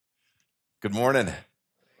Good morning.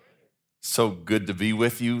 So good to be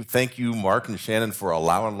with you. Thank you, Mark and Shannon, for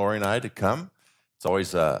allowing Lori and I to come. It's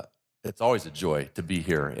always a joy to be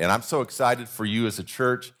here, and I'm so excited for you as a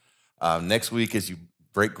church. Next week, as you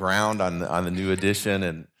break ground on the new edition,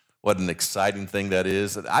 and what an exciting thing that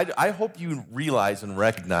is. I hope you realize and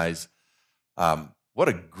recognize what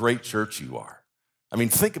a great church you are. I mean,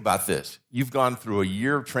 think about this. You've gone through a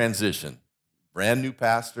year of transition, brand new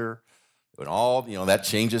pastor. And all, that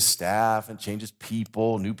changes staff and changes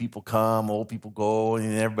people. New people come, old people go,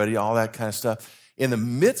 and everybody, all that kind of stuff. In the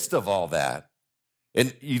midst of all that,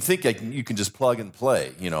 and you think you can just plug and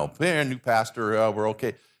play, new pastor, we're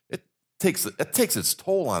okay. It takes its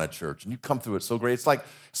toll on a church, and you come through it so great. It's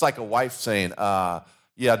like a wife saying, to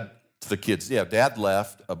the kids, Dad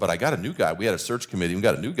left, but I got a new guy. We had a search committee. We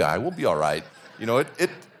got a new guy. We'll be all right. It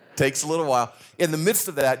takes a little while. In the midst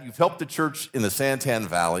of that, you've helped the church in the Santan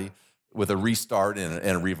Valley with a restart and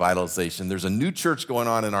a revitalization. There's a new church going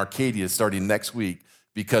on in Arcadia starting next week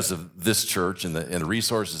because of this church and the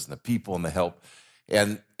resources and the people and the help.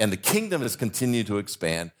 And the kingdom has continued to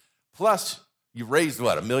expand. Plus, you raised,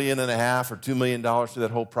 $1.5 million or $2 million through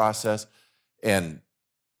that whole process. And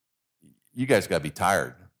you guys got to be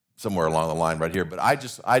tired somewhere along the line right here. But I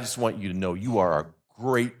just want you to know you are a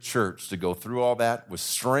great church to go through all that with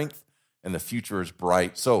strength, and the future is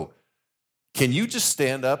bright. So can you just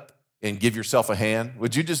stand up and give yourself a hand?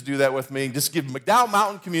 Would you just do that with me? Just give McDowell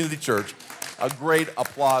Mountain Community Church a great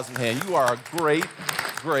applause and hand. You are a great,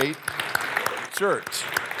 great church.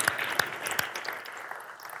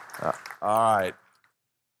 All right.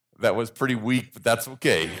 That was pretty weak, but that's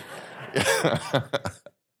okay.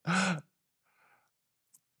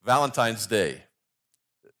 Valentine's Day.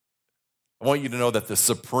 I want you to know that the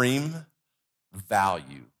supreme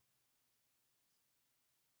value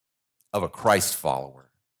of a Christ follower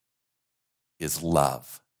is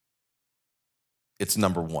love. It's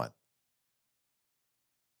number one.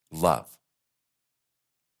 Love.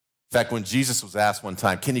 In fact, when Jesus was asked one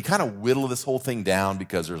time, can you kind of whittle this whole thing down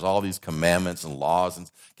because there's all these commandments and laws, and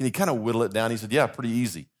can you kind of whittle it down? He said, yeah, pretty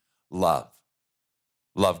easy. Love.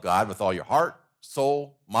 Love God with all your heart,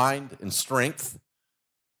 soul, mind, and strength,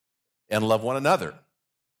 and love one another.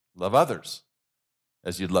 Love others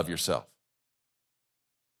as you'd love yourself.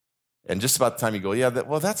 And just about the time you go,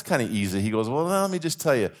 that's kind of easy. He goes, well, let me just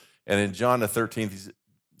tell you. And in John, the 13th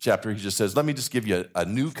chapter, he just says, let me just give you a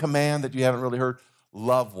new command that you haven't really heard.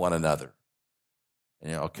 Love one another.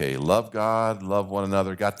 And okay, love God, love one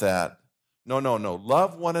another. Got that? No.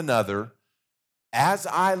 Love one another as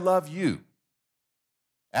I love you.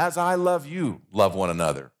 As I love you, love one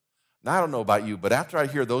another. Now, I don't know about you, but after I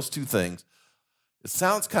hear those two things, it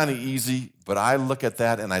sounds kind of easy, but I look at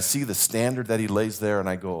that and I see the standard that he lays there and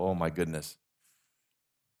I go, oh my goodness,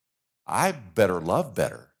 I better love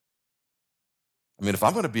better. I mean, if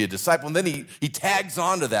I'm going to be a disciple, and then he tags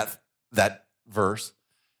on to that verse,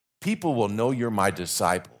 people will know you're my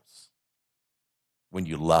disciples when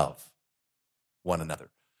you love one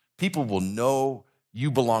another. People will know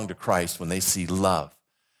you belong to Christ when they see love.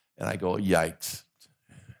 And I go, yikes.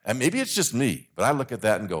 And maybe it's just me, but I look at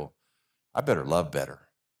that and go, I better love better.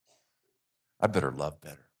 I better love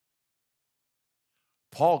better.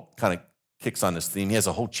 Paul kind of kicks on this theme. He has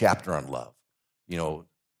a whole chapter on love. 1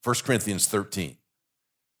 Corinthians 13.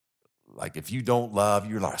 Like, if you don't love,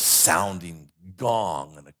 you're like a sounding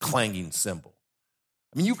gong and a clanging cymbal.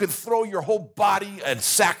 I mean, you can throw your whole body and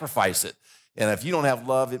sacrifice it. And if you don't have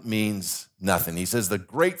love, it means nothing. He says the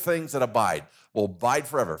great things that abide will abide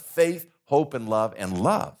forever. Faith, hope, and love. And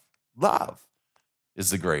love. Love is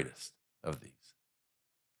the greatest of these.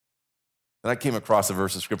 And I came across a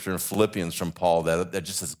verse of scripture in Philippians from Paul that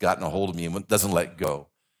just has gotten a hold of me and doesn't let go.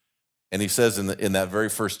 And he says in that very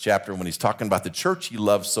first chapter, when he's talking about the church he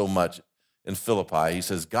loves so much in Philippi, he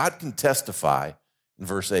says, God can testify, in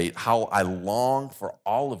verse 8, how I long for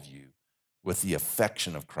all of you with the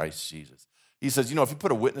affection of Christ Jesus. He says, if you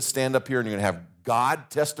put a witness stand up here and you're going to have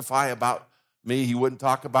God testify about me, he wouldn't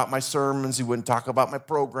talk about my sermons, he wouldn't talk about my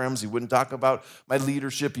programs, he wouldn't talk about my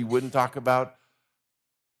leadership, he would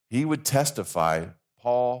testify,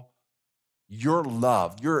 Paul, your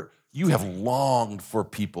love, you have longed for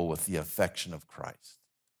people with the affection of Christ.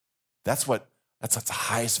 That's the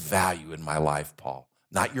highest value in my life, Paul.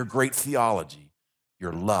 Not your great theology,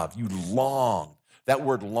 your love. You long. That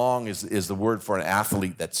word long is the word for an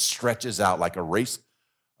athlete that stretches out like a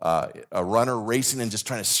runner racing and just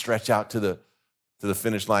trying to stretch out to the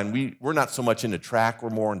finish line. We're not so much into track,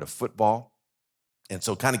 we're more into football. And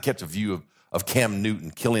so kind of catch a view of Cam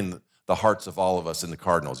Newton killing the hearts of all of us in the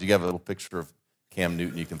Cardinals. You have a little picture of Cam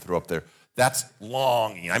Newton you can throw up there. That's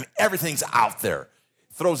longing. I mean, everything's out there.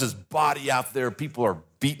 throws his body out there. People are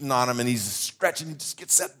beating on him, and he's stretching. He just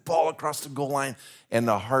gets that ball across the goal line, and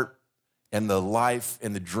the heart and the life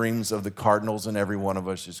and the dreams of the Cardinals and every one of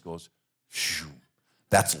us just goes, shoo.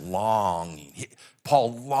 That's longing.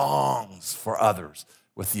 Paul longs for others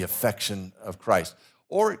with the affection of Christ.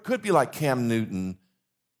 Or it could be like Cam Newton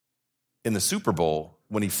in the Super Bowl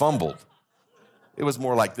when he fumbled. It was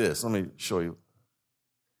more like this. Let me show you.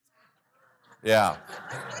 Yeah.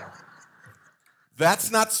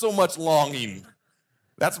 That's not so much longing.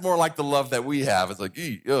 That's more like the love that we have. It's like,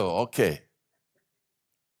 okay.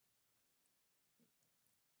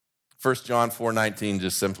 1 John 4:19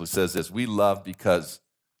 just simply says this: we love because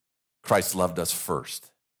Christ loved us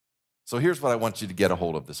first. So here's what I want you to get a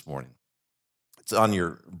hold of this morning. It's on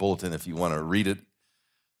your bulletin if you want to read it.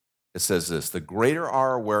 It says this: the greater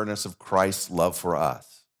our awareness of Christ's love for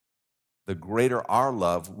us, the greater our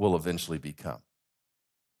love will eventually become.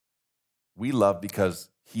 We love because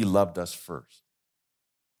he loved us first.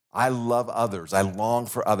 I love others. I long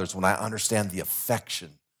for others when I understand the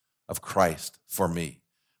affection of Christ for me.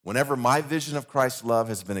 Whenever my vision of Christ's love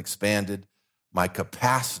has been expanded, my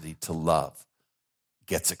capacity to love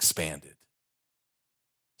gets expanded.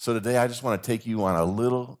 So today I just want to take you on a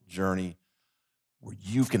little journey where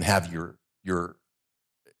you can have your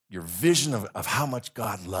vision of how much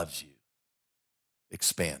God loves you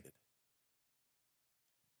expanded.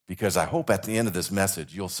 Because I hope at the end of this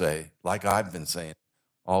message you'll say, like I've been saying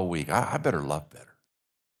all week, I better love better.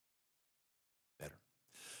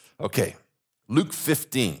 Okay, Luke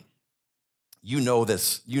 15. You know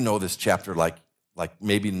this chapter like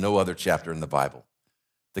maybe no other chapter in the Bible.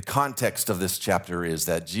 The context of this chapter is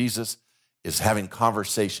that Jesus is having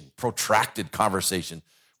conversation, protracted conversation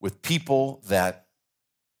with people that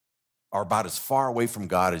are about as far away from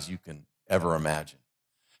God as you can ever imagine.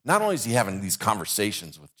 Not only is he having these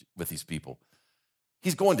conversations with these people,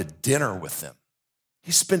 he's going to dinner with them.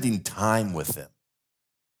 He's spending time with them.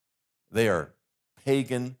 They are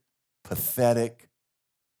pagan, pathetic,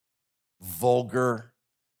 vulgar.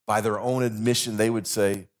 By their own admission, they would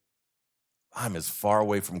say, I'm as far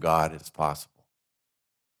away from God as possible.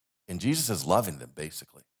 And Jesus is loving them,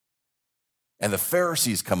 basically. And the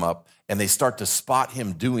Pharisees come up, and they start to spot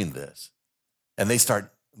him doing this. And they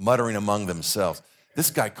start muttering among themselves. This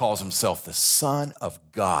guy calls himself the Son of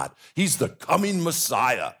God. He's the coming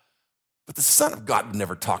Messiah. But the Son of God would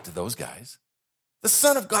never talk to those guys. The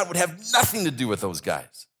Son of God would have nothing to do with those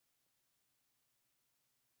guys.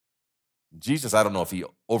 Jesus, I don't know if he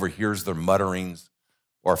overhears their mutterings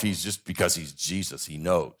or if he's just because he's Jesus, he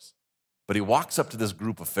knows. But he walks up to this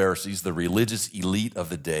group of Pharisees, the religious elite of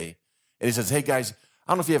the day, and he says, hey guys,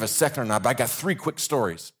 I don't know if you have a second or not, but I got 3 quick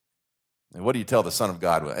stories. And what do you tell the Son of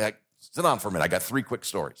God? Hey, sit down for a minute, I got 3 quick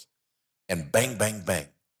stories. And bang, bang, bang,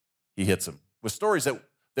 he hits them with stories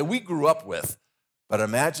that we grew up with. But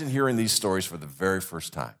imagine hearing these stories for the very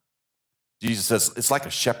first time. Jesus says, it's like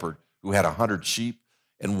a shepherd who had 100 sheep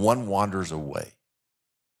and one wanders away.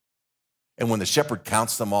 And when the shepherd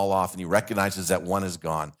counts them all off and he recognizes that one is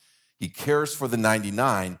gone, he cares for the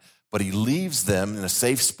 99, but he leaves them in a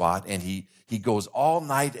safe spot, and he goes all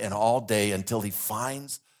night and all day until he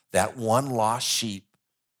finds that one lost sheep.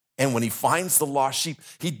 And when he finds the lost sheep,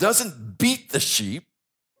 he doesn't beat the sheep.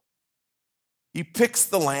 He picks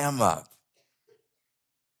the lamb up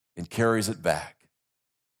and carries it back.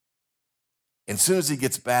 And as soon as he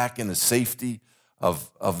gets back in the safety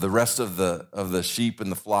of the rest of the sheep in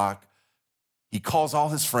the flock, he calls all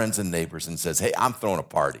his friends and neighbors and says, hey, I'm throwing a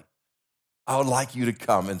party. I would like you to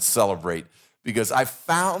come and celebrate because I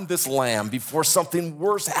found this lamb before something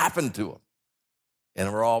worse happened to him.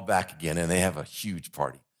 And we're all back again, and they have a huge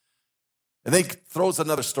party. And then he throws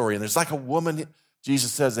another story, and there's like a woman,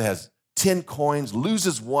 Jesus says, that has 10 coins,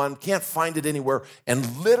 loses one, can't find it anywhere,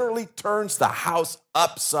 and literally turns the house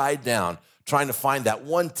upside down trying to find that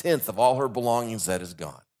 1/10 of all her belongings that is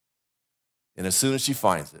gone. And as soon as she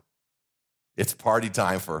finds it, it's party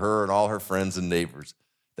time for her and all her friends and neighbors,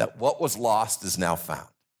 that what was lost is now found.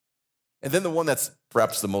 And then the one that's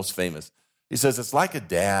perhaps the most famous, he says, it's like a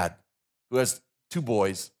dad who has 2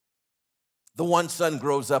 boys. The one son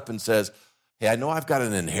grows up and says, hey, I know I've got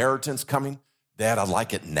an inheritance coming. Dad, I'd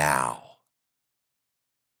like it now.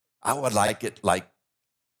 I would like it like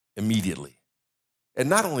immediately. And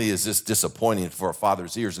not only is this disappointing for a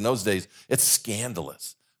father's ears, in those days, it's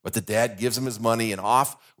scandalous. But the dad gives him his money, and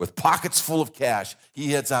off with pockets full of cash,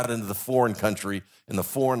 he heads out into the foreign country, in the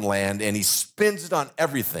foreign land, and he spends it on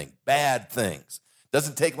everything, bad things.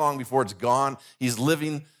 Doesn't take long before it's gone. He's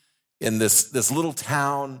living in this little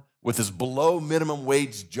town with his below minimum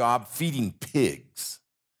wage job feeding pigs.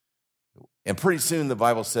 And pretty soon the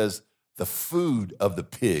Bible says the food of the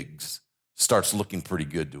pigs starts looking pretty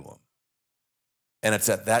good to him. And it's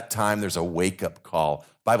at that time there's a wake-up call.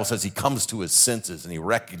 The Bible says he comes to his senses and he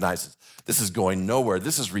recognizes this is going nowhere.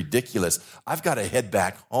 This is ridiculous. I've got to head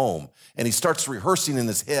back home. And he starts rehearsing in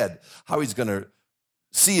his head how he's going to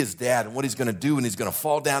see his dad and what he's going to do, and he's going to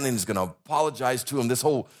fall down and he's going to apologize to him. This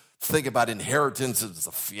whole thing about inheritance is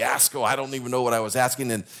a fiasco. I don't even know what I was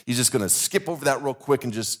asking. And he's just going to skip over that real quick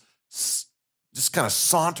and just kind of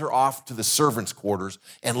saunter off to the servants' quarters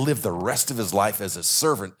and live the rest of his life as a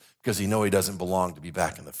servant because he knows he doesn't belong to be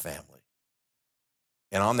back in the family.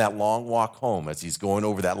 And on that long walk home, as he's going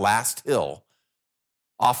over that last hill,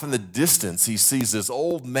 off in the distance, he sees this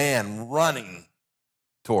old man running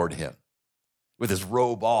toward him with his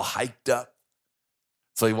robe all hiked up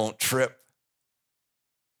so he won't trip.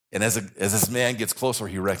 And as this man gets closer,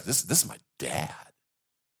 he recognizes, this is my dad.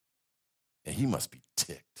 And he must be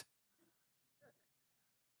ticked.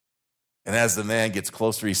 And as the man gets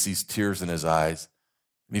closer, he sees tears in his eyes.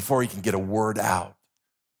 Before he can get a word out,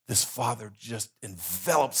 this father just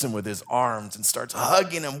envelops him with his arms and starts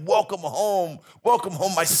hugging him. Welcome home,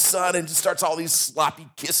 my son, and just starts all these sloppy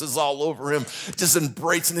kisses all over him, just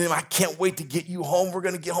embracing him. I can't wait to get you home. We're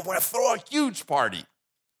going to get home. We're going to throw a huge party.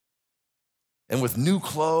 And with new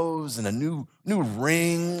clothes and a new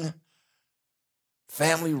ring,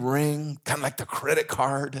 family ring, kind of like the credit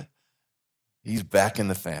card, he's back in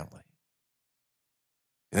the family.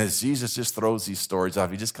 And as Jesus just throws these stories off,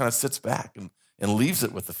 he just kind of sits back and leaves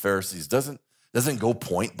it with the Pharisees. Doesn't go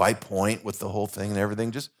point by point with the whole thing and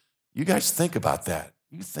everything. Just, you guys think about that.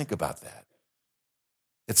 You think about that.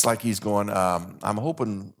 It's like he's going, I'm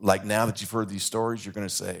hoping, like now that you've heard these stories, you're going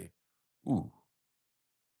to say, ooh,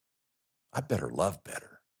 I better love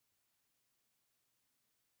better.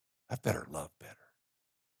 I better love better.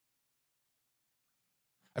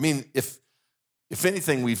 I mean, if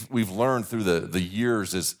anything we've learned through the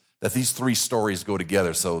years is that these three stories go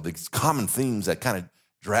together. So these common themes that kind of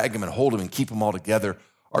drag them and hold them and keep them all together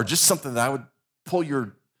are just something that I would pull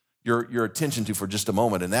your attention to for just a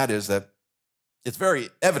moment. And that is that it's very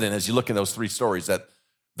evident as you look in those three stories that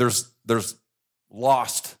there's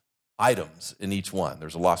lost items in each one.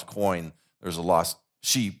 There's a lost coin, there's a lost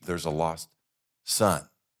sheep, there's a lost son.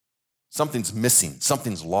 Something's missing,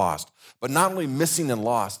 something's lost. But not only missing and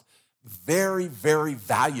lost, very, very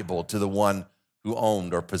valuable to the one who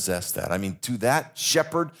owned or possessed that. I mean, to that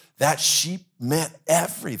shepherd, that sheep meant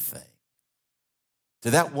everything. To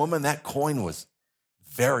that woman, that coin was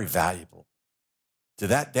very valuable. To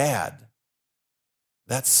that dad,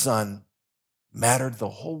 that son mattered the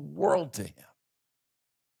whole world to him.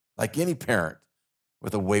 Like any parent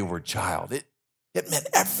with a wayward child, it meant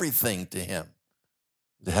everything to him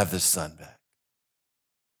to have this son back.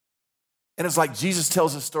 And it's like Jesus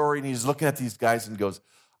tells a story and he's looking at these guys and goes,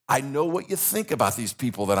 I know what you think about these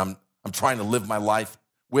people that I'm trying to live my life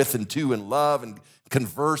with and to and love and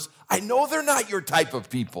converse. I know they're not your type of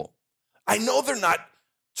people. I know they're not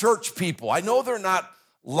church people. I know they're not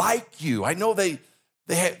like you. I know they've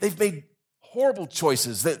made horrible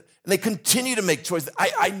choices and they continue to make choices.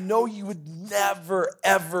 I know you would never,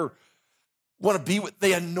 ever want to be with,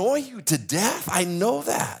 they annoy you to death. I know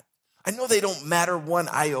that. I know they don't matter one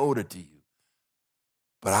iota to you.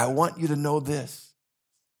 But I want you to know this.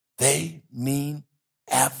 They mean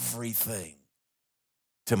everything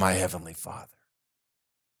to my Heavenly Father.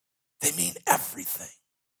 They mean everything.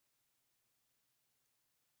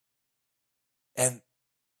 And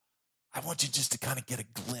I want you just to kind of get a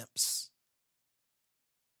glimpse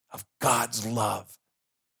of God's love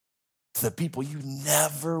to the people you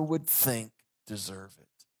never would think deserve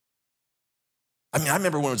it. I mean, I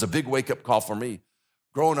remember when it was a big wake-up call for me,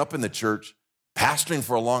 growing up in the church, pastoring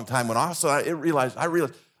for a long time, when also I realized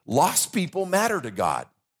lost people matter to God.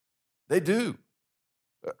 They do.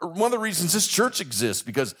 One of the reasons this church exists,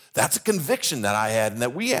 because that's a conviction that I had and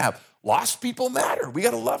that we have. Lost people matter. We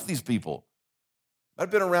got to love these people. I've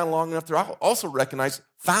been around long enough to also recognize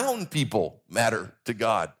found people matter to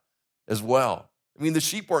God as well. I mean, the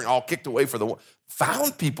sheep weren't all kicked away for the one.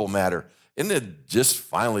 Found people matter. Isn't it just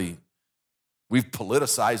finally, we've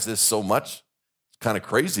politicized this so much. It's kind of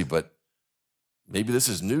crazy, but maybe this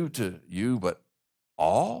is new to you, but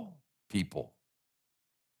all people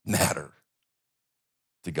matter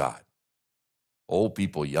to God. Old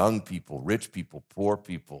people, young people, rich people, poor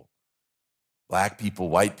people, black people,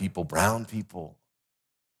 white people, brown people.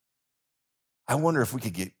 I wonder if we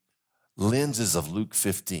could get lenses of Luke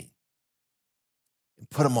 15 and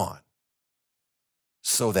put them on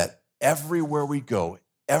so that everywhere we go,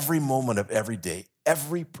 every moment of every day,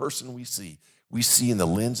 every person we see in the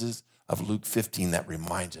lenses of Luke 15 that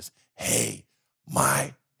reminds us, hey,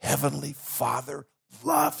 my Heavenly Father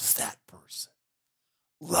loves that person,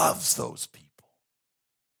 loves those people.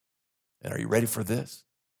 And are you ready for this?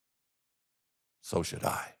 So should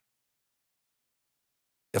I.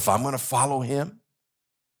 If I'm going to follow him,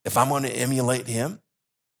 if I'm going to emulate him,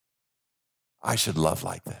 I should love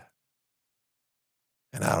like that.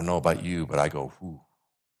 And I don't know about you, but I go,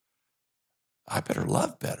 I better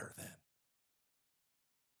love better then.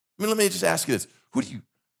 I mean, let me just ask you this. Who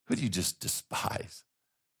do you just despise?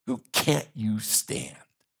 Who can't you stand?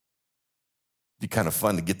 It'd be kind of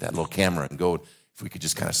fun to get that little camera and go, if we could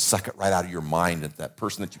just kind of suck it right out of your mind and that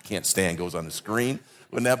person that you can't stand goes on the screen.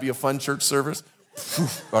 Wouldn't that be a fun church service?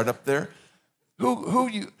 Right up there.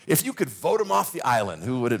 If you could vote them off the island,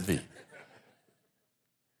 who would it be?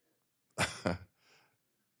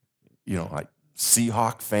 Like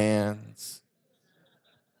Seahawk fans,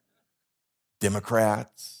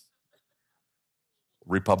 Democrats,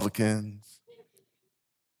 Republicans,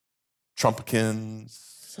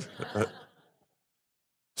 Trumpkins,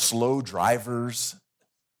 slow drivers,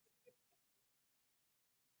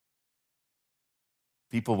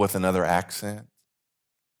 people with another accent,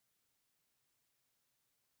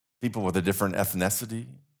 people with a different ethnicity,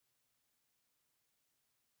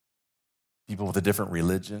 people with a different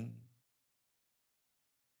religion.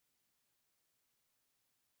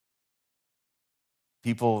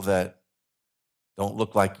 People that don't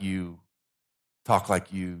look like you, talk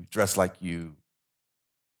like you, dress like you,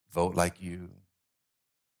 vote like you.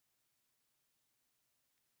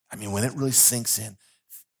 I mean, when it really sinks in,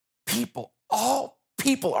 all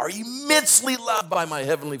people are immensely loved by my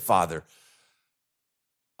Heavenly Father.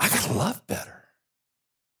 I gotta love better.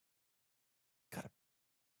 I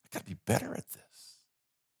gotta be better at this.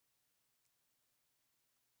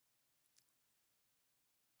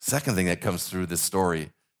 Second thing that comes through this story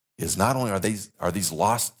is not only are these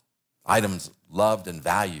lost items loved and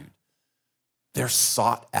valued, they're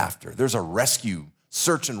sought after. There's a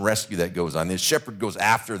search and rescue that goes on. The shepherd goes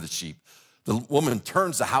after the sheep. The woman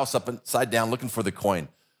turns the house upside down looking for the coin.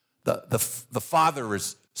 The father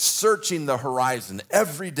is searching the horizon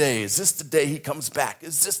every day. Is this the day he comes back?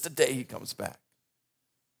 Is this the day he comes back?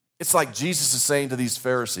 It's like Jesus is saying to these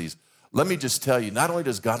Pharisees, let me just tell you, not only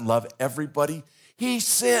does God love everybody, he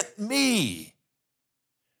sent me.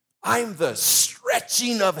 I'm the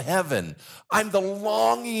stretching of heaven. I'm the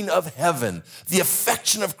longing of heaven. The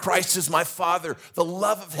affection of Christ is my Father. The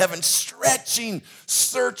love of heaven, stretching,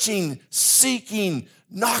 searching, seeking,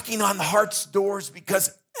 knocking on the heart's doors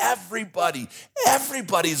because everybody's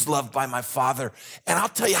loved by my Father. And I'll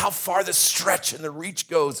tell you how far the stretch and the reach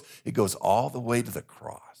goes. It goes all the way to the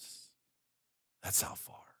cross. That's how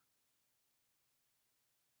far.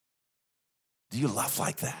 Do you love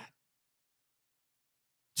like that?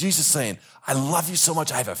 Jesus saying, I love you so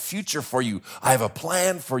much. I have a future for you. I have a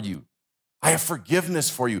plan for you. I have forgiveness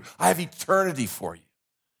for you. I have eternity for you.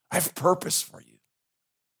 I have purpose for you.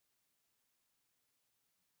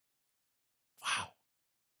 Wow.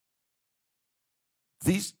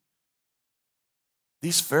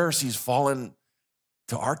 These Pharisees fall into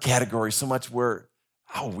our category so much where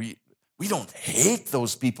we don't hate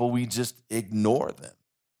those people. We just ignore them,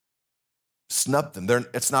 snub them.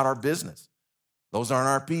 It's not our business. Those aren't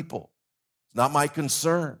our people. It's not my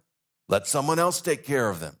concern. Let someone else take care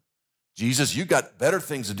of them. Jesus, you got better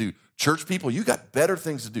things to do. Church people, you got better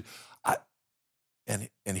things to do.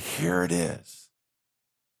 And here it is.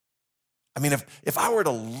 I mean, if I were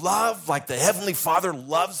to love like the Heavenly Father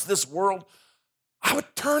loves this world, I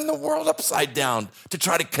would turn the world upside down to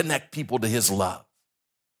try to connect people to his love.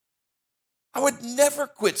 I would never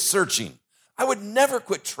quit searching. I would never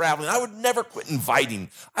quit traveling. I would never quit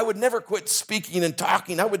inviting. I would never quit speaking and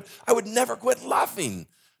talking. I would never quit loving.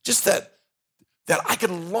 Just that I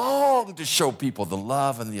could long to show people the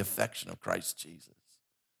love and the affection of Christ Jesus,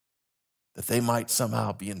 that they might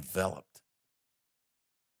somehow be enveloped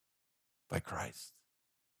by Christ.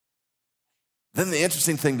 Then the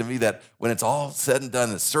interesting thing to me that when it's all said and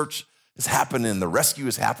done, the search is happening, the rescue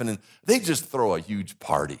is happening, they just throw a huge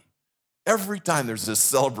party. Every time there's this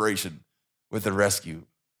celebration with the rescue.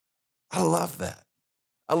 I love that.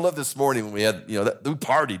 I love this morning when we had, we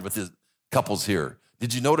partied with the couples here.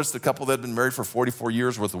 Did you notice the couple that had been married for 44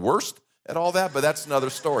 years was the worst at all that? But that's another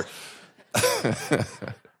story.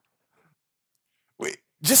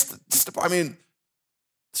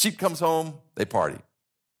 Sheep comes home, they party.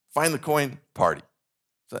 Find the coin, party.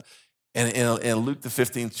 So, and in Luke, the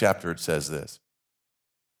 15th chapter, it says this.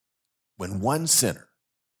 When one sinner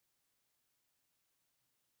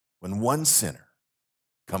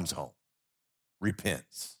comes home,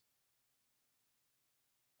 repents,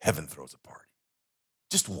 heaven throws a party.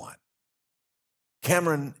 Just one.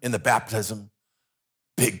 Cameron in the baptism,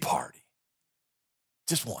 big party.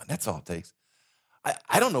 Just one, that's all it takes.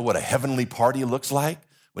 I don't know what a heavenly party looks like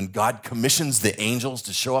when God commissions the angels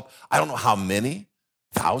to show up. I don't know how many,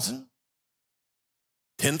 1,000,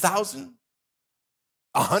 10,000,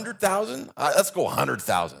 100,000. Let's go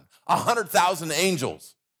 100,000. 100,000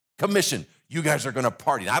 angels commissioned. You guys are going to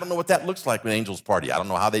party. I don't know what that looks like when angels party. I don't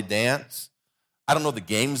know how they dance. I don't know the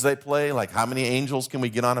games they play, like how many angels can we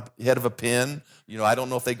get on a head of a pin? I don't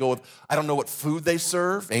know if they go with, I don't know what food they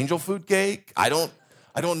serve, angel food cake. I don't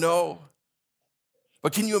know.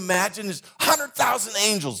 But can you imagine this 100,000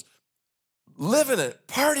 angels living it,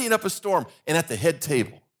 partying up a storm, and at the head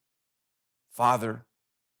table, Father,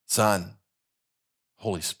 Son,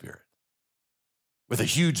 Holy Spirit, with a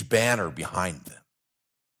huge banner behind them,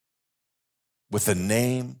 with the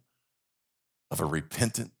name of a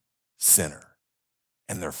repentant sinner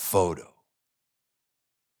and their photo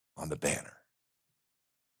on the banner.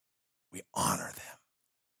 We honor them.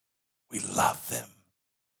 We love them.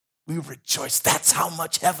 We rejoice. That's how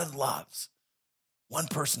much heaven loves one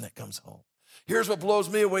person that comes home. Here's what blows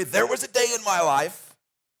me away. There was a day in my life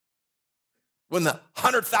when the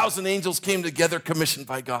 100,000 angels came together commissioned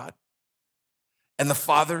by God, and the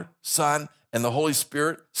Father, Son, and the Holy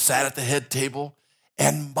Spirit sat at the head table,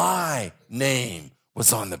 and my name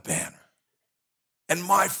was on the banner. And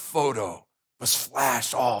my photo was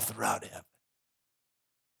flashed all throughout heaven.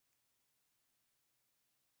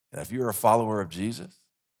 And if you're a follower of Jesus,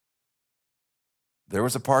 there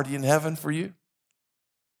was a party in heaven for you.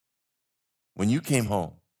 When you came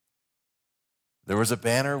home, there was a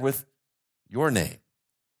banner with your name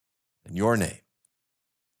and your name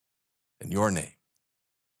and your name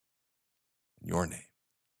and your name.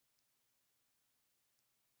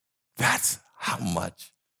 That's how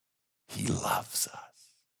much He loves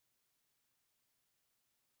us.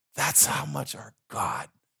 That's how much our God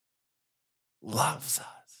loves us.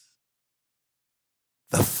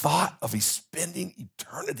 The thought of He's spending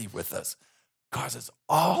eternity with us causes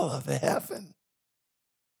all of heaven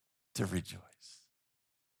to rejoice.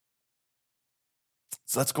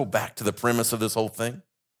 So let's go back to the premise of this whole thing.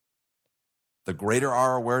 The greater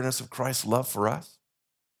our awareness of Christ's love for us,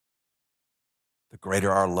 the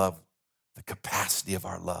greater our love, the capacity of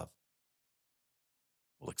our love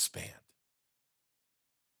will expand.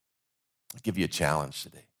 I'll give you a challenge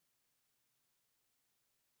today.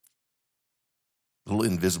 Little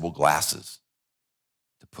invisible glasses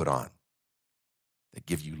to put on that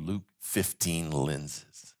give you Luke 15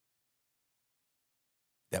 lenses.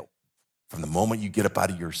 That from the moment you get up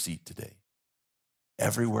out of your seat today,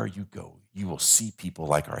 everywhere you go, you will see people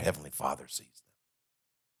like our Heavenly Father sees them.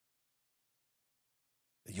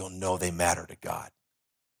 That you'll know they matter to God.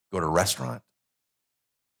 Go to a restaurant,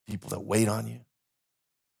 people that wait on you,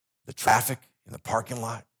 the traffic in the parking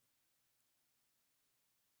lot.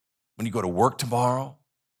 When you go to work tomorrow,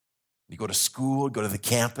 you go to school, go to the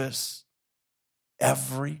campus,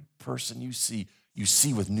 every person you see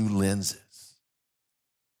with new lenses.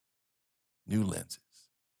 New lenses.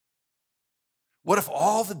 What if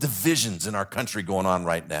all the divisions in our country going on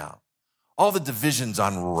right now, all the divisions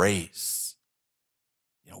on race,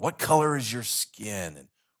 what color is your skin and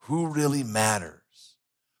who really matters?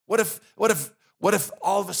 What if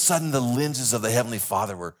all of a sudden the lenses of the Heavenly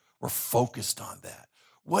Father were focused on that?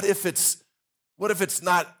 What if it's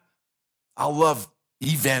not, I'll love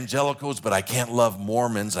evangelicals, but I can't love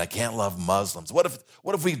Mormons, I can't love Muslims? What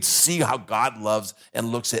if we see how God loves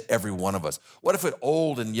and looks at every one of us? What if it's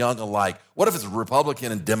old and young alike? What if it's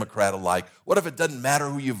Republican and Democrat alike? What if it doesn't matter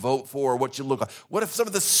who you vote for or what you look like? What if some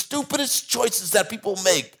of the stupidest choices that people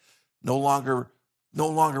make no longer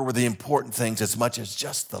were the important things as much as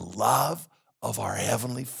just the love of our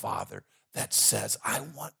Heavenly Father that says, I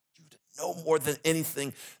want you to know more than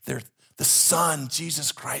anything, the Son,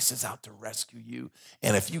 Jesus Christ, is out to rescue you.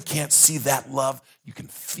 And if you can't see that love, you can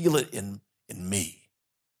feel it in me,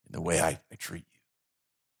 in the way I treat you,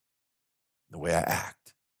 in the way I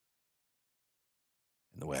act,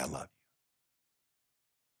 in the way I love you.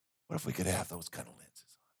 What if we could have those kind of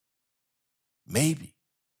lenses on? Maybe,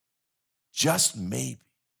 just maybe,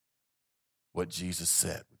 what Jesus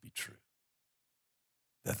said would be true.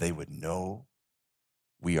 That they would know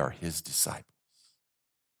we are His disciples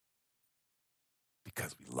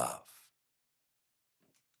because we love.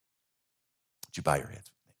 Would you bow your heads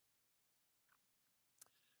with me?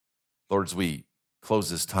 Lord, as we close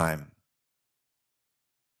this time,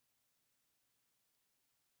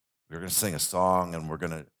 we're going to sing a song and we're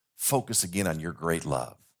going to focus again on your great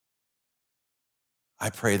love.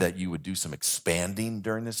 I pray that you would do some expanding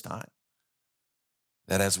during this time,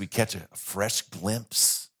 that as we catch a fresh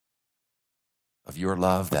glimpse of your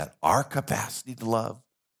love, that our capacity to love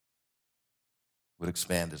would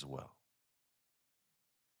expand as well.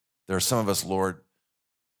 There are some of us, Lord,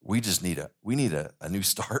 we need a new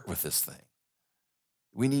start with this thing.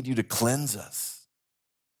 We need you to cleanse us.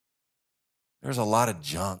 There's a lot of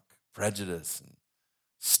junk, prejudice, and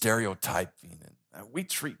stereotyping. And we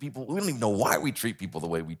treat people, we don't even know why we treat people the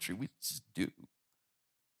way we treat. We just do.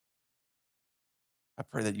 I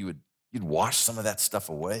pray that you'd wash some of that stuff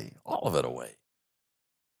away, all of it away,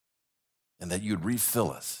 and that you'd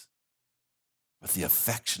refill us with the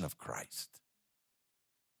affection of Christ,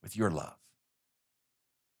 with your love.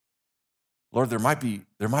 Lord, there might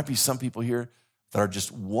be some people here that are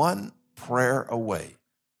just one prayer away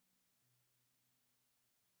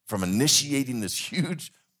from initiating this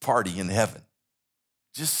huge party in heaven,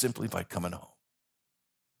 just simply by coming home,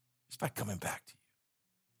 just by coming back to you.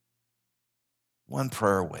 One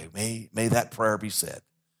prayer away. May that prayer be said.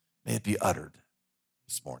 May it be uttered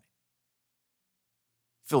this morning.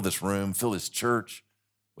 Fill this room, fill this church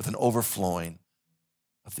with an overflowing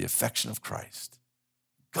of the affection of Christ.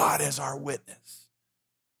 God as our witness.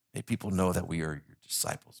 May people know that we are your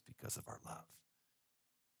disciples because of our love.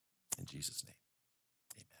 In Jesus' name,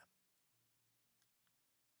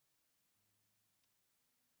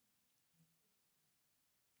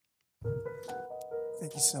 amen.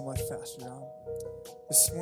 Thank you so much, Pastor John. This morning,